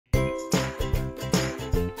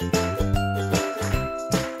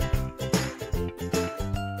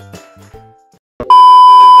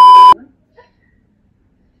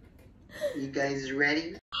guys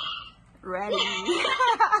ready? Ready.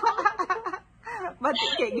 Ba't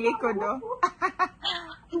kay ko do?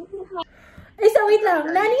 Ay, so wait lang.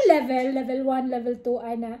 Nani level? Level 1, level 2,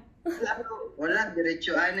 ana? Wala,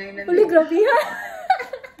 diretso anay na. Uli, grabe ha?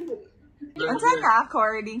 Ano na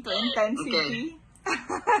according to intensity?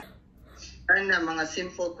 Okay. Na mga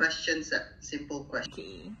simple questions. Simple questions.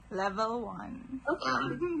 Okay. Level 1.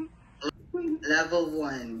 Level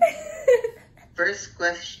 1. First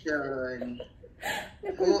question.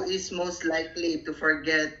 Who is most likely to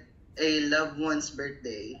forget a loved one's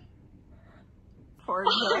birthday?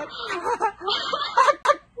 Forget?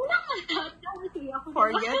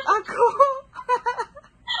 Forget ako.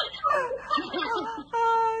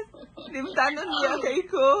 Limtanon niya kay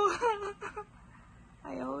ko.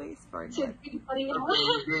 I always forget.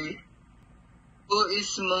 Okay. Who is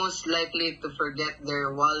most likely to forget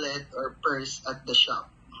their wallet or purse at the shop?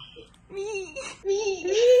 Me.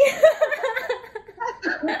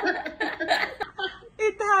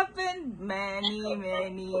 It happened many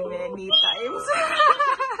times.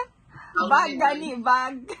 Bag, gani,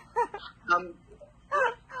 bag.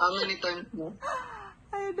 How many times mo?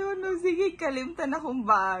 I don't know. Sige, kalimtan akong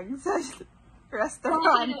bag sa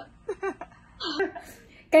restaurant.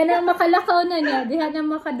 Kaya na makalakaw na niya, diha na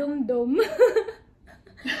makadumdum.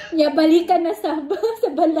 Niya, balikan na sa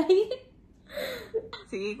balay.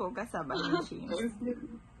 Sige, kung kasabay ng James.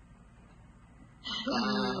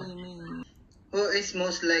 Who is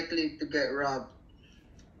most likely to get robbed?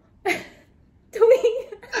 Tuwing.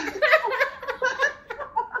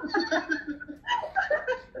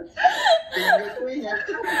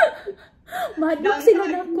 Madok sila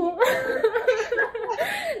na ko.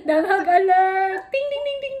 Danghag alert. Ding, ding,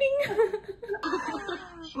 ding, ding, ding.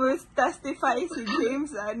 Must testify si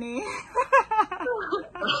James, ani.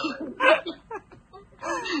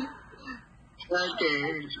 Okay.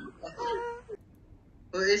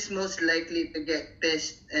 Who is most likely to get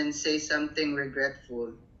pissed and say something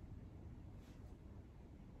regretful?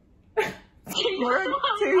 Murag,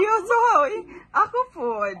 seryoso ha, eh. Ako po.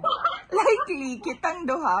 Likely, kitang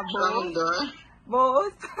duha, both.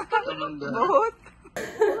 Both. Both.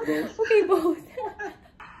 Okay, both.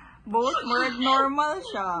 Both, murag normal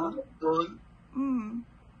siya. Both.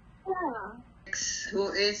 Yeah.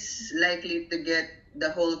 Who is likely to get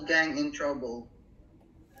the whole gang in trouble?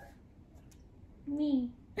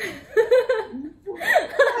 Me.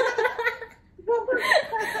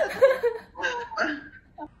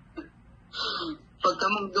 Pagka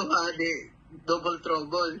magduha, di, double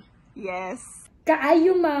trouble. Yes.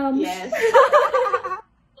 Kaayo, ma'am. Yes.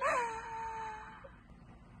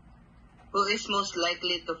 Who is most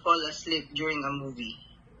likely to fall asleep during a movie?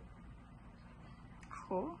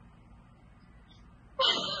 Ako?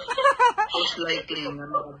 Most likely na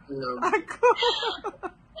makatulog. Ako.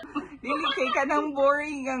 Dili kay ka ng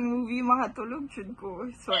boring ang movie makatulog jud ko.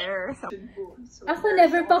 Swear. Ako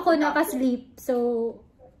never pa ako nakasleep. So,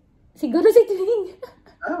 siguro si Twing.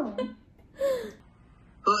 Oh.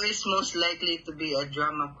 Who is most likely to be a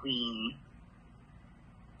drama queen?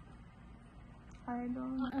 I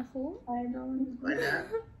don't. Ako? Wala.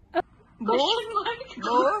 Both?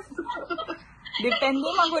 Both? Depende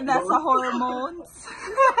magod na sa hormones.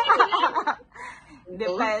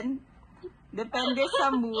 Depende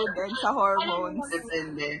sa mood and sa hormones.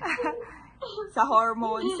 Depende. Sa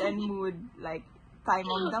hormones and mood. Like,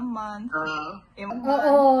 time of the month.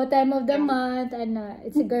 Oo, time of the month. Ano,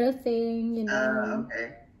 it's a girl thing, you know.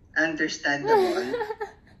 Okay. Understandable.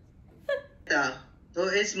 Who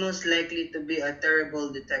is most likely to be a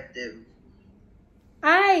terrible detective?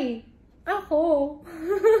 Ay! Ako!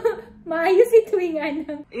 Maayos si Twing,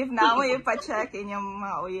 ano. If na mo ipa-check inyong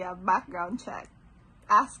mga uya, background check.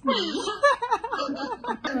 Ask me.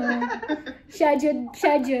 Siya jud.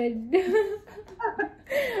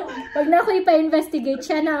 Pag na ako ipa-investigate,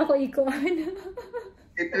 siya na ako ikuan.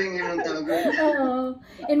 Ito yung imong tawag. Oo.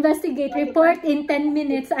 Investigate, report in 10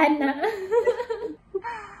 minutes, ana.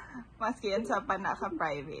 Maski yan sa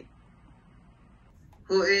panaka-private.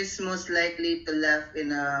 Who is most likely to laugh in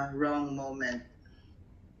a wrong moment?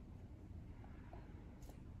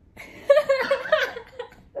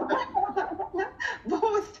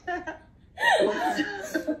 Both.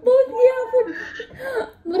 Both gyapon.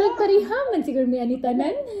 Murag parihaman siguro may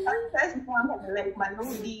anitanan. Like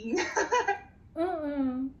maluding.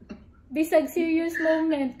 Bisag serious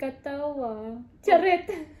moment, katawa. Charet.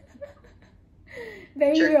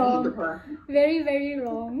 Very wrong. Very, very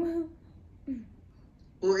wrong.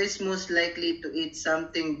 Who is most likely to eat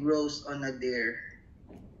something gross on a dare?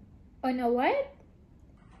 On a what?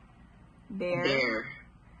 Dare.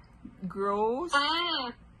 Gross.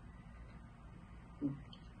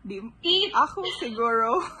 Ako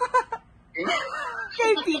siguro.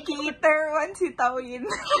 Kay picky eater once si Tawin.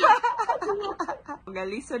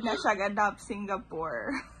 Galisod na siya adapt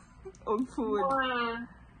Singapore. Og food.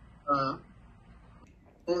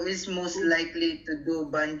 Who is most likely to do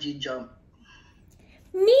bungee jump?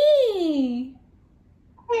 Me!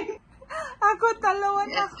 Ako, talawan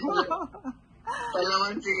ako.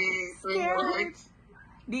 Talawan si Scared.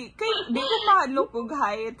 Di ko mahadlok og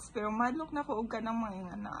heights, pero mahadlok na ko og kanang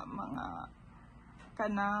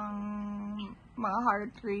mga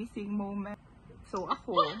heart racing moment. So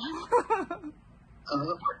ako.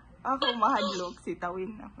 Ako mahadlok si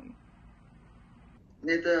Tawin ako.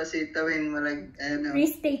 Dito si Tawin malag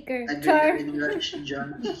Risk taker. Char. adrenaline rush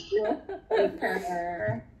jump.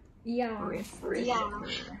 Yeah. Yeah.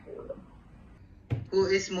 Who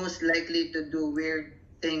is most likely to do weird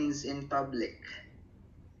things in public?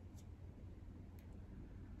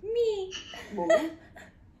 Me. Both.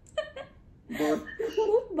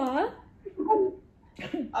 Both ba?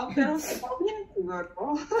 Pero yan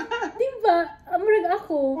siguro. Diba? Amurag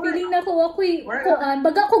ako. Feeling na ko ako'y kuan.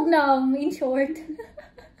 Baga kog naong, in short.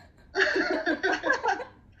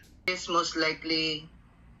 Is most likely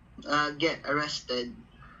get arrested?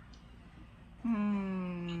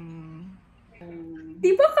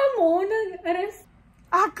 Di ba ka mo nag-arrest?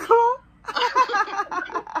 Ako?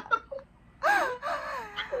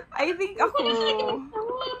 I think ako.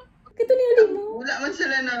 Kito niyali mo. Wala man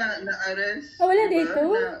sila na-arrest. Wala dito?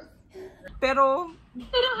 Pero,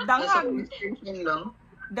 danghag. Lang.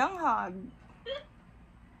 Danghag.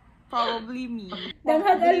 Probably me.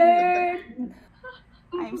 Danghag alert!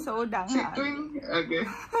 I'm so danghag. Okay.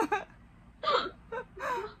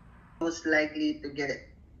 Most likely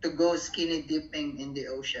to go skinny dipping in the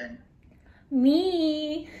ocean?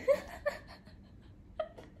 Me!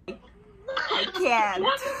 I can't.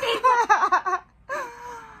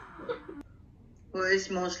 Who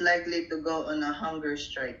is most likely to go on a hunger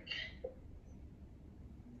strike?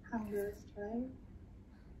 Hunger strike?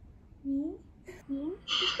 Me?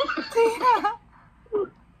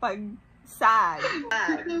 Pag sad.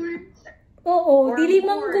 Oo, di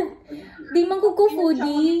man ko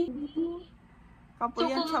foodie.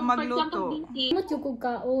 Kapuyan siya magluto. Kalimot yung kog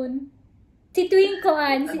kaon. Si Tuwing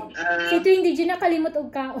koan, si Tuwing di dyan nakalimot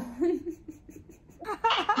og kaon.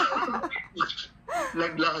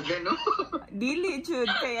 Laglaga, no? Dili,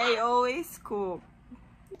 Jude, kaya I always cook.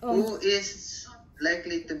 Who is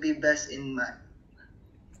likely to be best in math?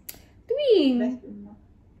 Tuwing.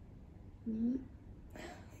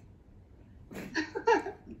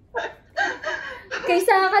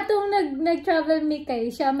 Kaysa katong nag-travel me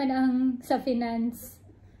kay siya man ang sa finance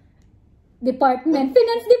department.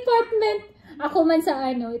 Finance department. Ako man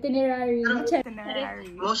sa itinerary.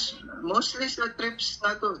 Itinerary. Mostly sa trips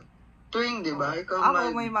na to. Tuwing, di ba? Ikaw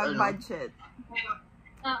Ako may mag-budget.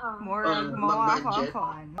 More mo mag-budget.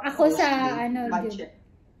 Ako sa budget.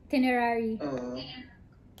 itinerary.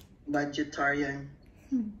 Budgetarian.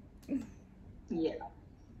 Yeah.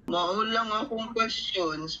 Maulang akong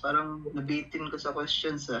questions. Parang nabitin ko sa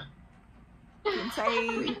questions, ah. Since I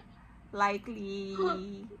likely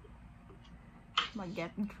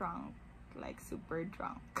mag-get drunk. Like, super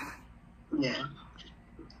drunk. Yeah.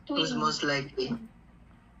 Who's most likely?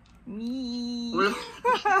 Me.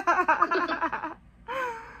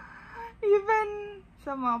 Even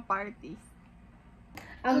sa mga parties.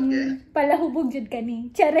 Ang palahubog jud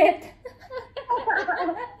kani. Charet.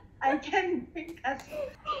 I can think as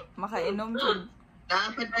makainom jud.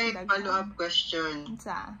 Dapat ay follow-up question.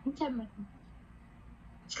 Sa?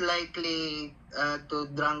 It's likely to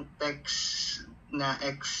drunk text na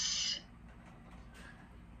ex.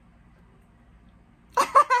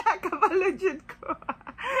 Kabalo jud ko.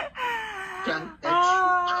 Drunk text.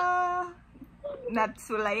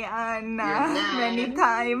 Natsulayan na many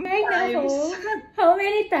times. Ay, nako. How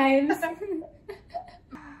many times?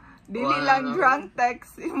 Dili lang drunk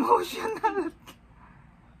text, emotional.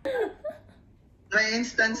 May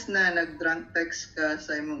instance na nag-drunk text ka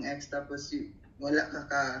sa imong ex tapos wala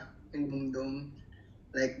ka pinumdum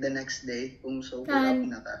like the next day kung sober up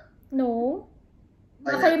na ka. No.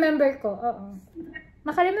 Maka-remember ko, oo.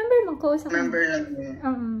 Maka-remember man ko sa Remember lang niya.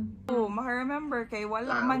 Oo, maka-remember kay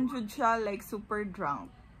wala man jud siya like super drunk.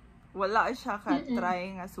 Wala siya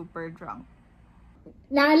ka-try nga super drunk.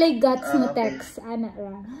 Naalay guts mo text, ana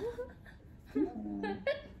ra.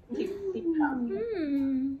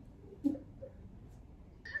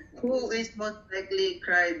 Who is most likely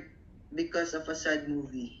cried because of a sad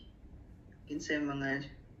movie? Kinsay mga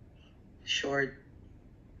short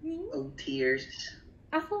of tears.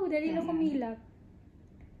 Ako, dali na kumilap.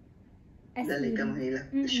 Dali ka mahilak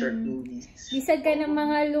sa short movies. Bisag ka ng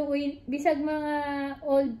mga bisag mga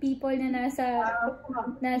old people na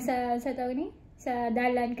nasa sa tawag ni? Sa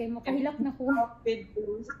dalan kay mo kahilak na ko.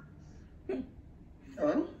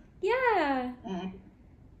 Oh? Yeah.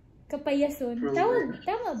 Kapayason.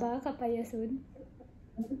 Tama ba? Kapayason?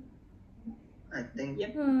 I think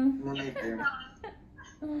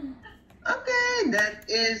okay, that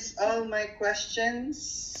is all my questions.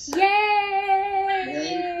 Yay!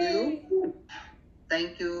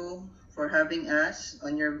 Thank you for having us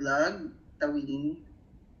on your vlog, Tawin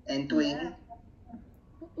and Twing.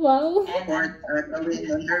 Wow. For Tawin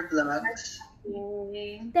on her vlogs.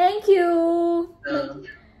 Thank you.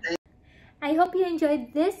 I hope you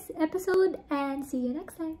enjoyed this episode and see you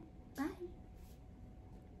next time.